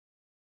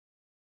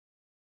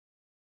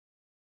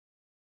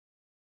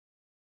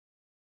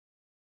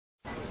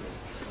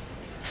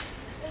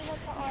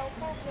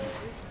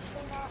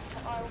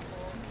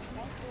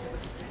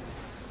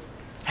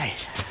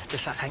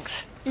Just that,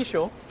 thanks. You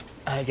sure?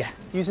 Yeah.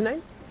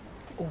 Username?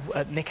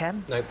 Oh, Nick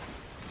M? No.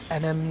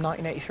 NM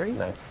 1983?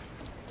 No.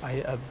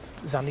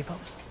 Zandy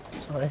Pops?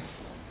 Sorry.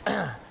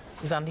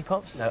 Zandy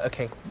Pops? No,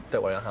 OK.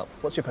 Don't worry, I'll help.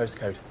 What's your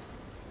postcode?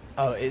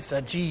 Oh, it's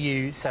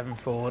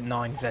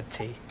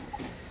GU749ZT.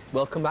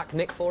 Welcome back,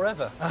 Nick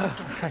Forever.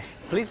 Okay.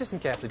 Please listen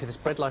carefully to this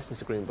bread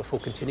licence agreement before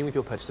continuing with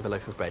your purchase of a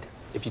loaf of bread.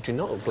 If you do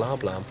not, blah,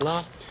 blah,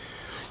 blah.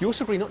 You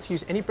also agree not to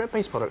use any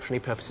bread-based product for any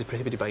purposes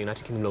prohibited by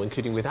United Kingdom law,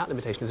 including without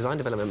limitation, design,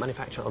 development,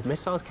 manufacture of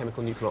missiles,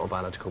 chemical, nuclear or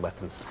biological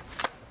weapons.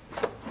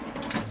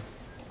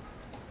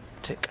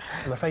 Tick.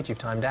 I'm afraid you've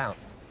timed out.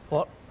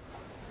 What?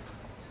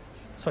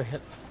 Sorry.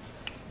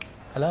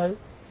 Hello?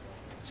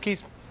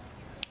 Excuse me.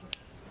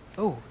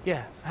 Oh,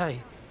 yeah,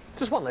 hey.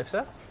 Just one loaf,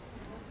 sir.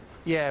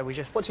 Yeah, we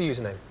just... What's your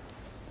username?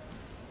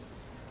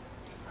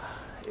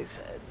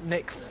 It's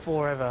Nick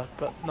Forever,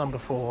 but number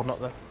 4, not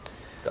the...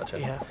 Gotcha.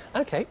 Yeah.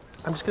 OK,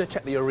 I'm just going to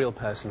check that you're a real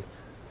person.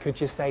 Could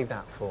you say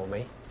that for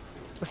me?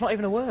 It's not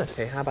even a word.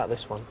 OK, how about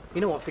this one?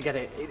 You know what, forget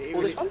it.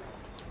 This one?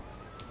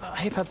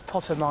 Hip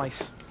Potter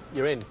Nice.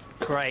 You're in.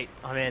 Great,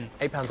 I'm in.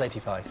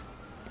 £8.85.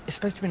 It's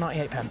supposed to be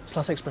 98 pence.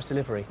 Plus express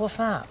delivery. What's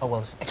that? Oh,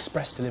 well, it's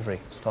express delivery.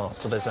 It's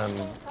fast. So there's,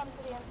 standard.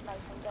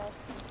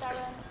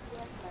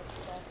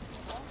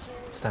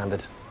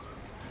 Standard.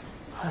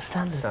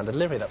 Standard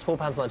delivery. That's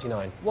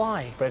 £4.99.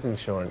 Why? Bread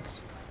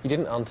insurance. You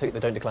didn't untick the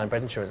don't decline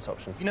bread insurance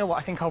option. You know what,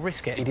 I think I'll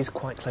risk it. It is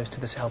quite close to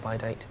the sell-by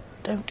date.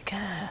 Don't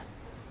care.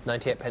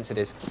 98 pence it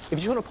is. If you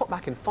just want to pop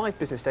back in 5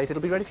 business days,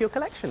 it'll be ready for your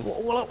collection.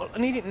 Well, I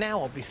need it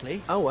now,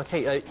 obviously. Oh,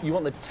 OK. You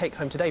want the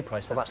take-home today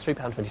price? Well, that's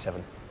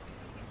 £3.27.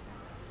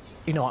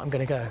 You know what, I'm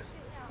going to go.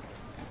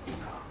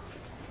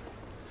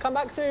 Come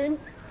back soon.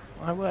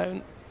 I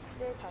won't.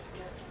 Dear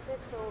customers, this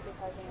call will be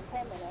closing in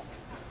 10 minutes.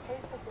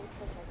 Please proceed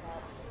to the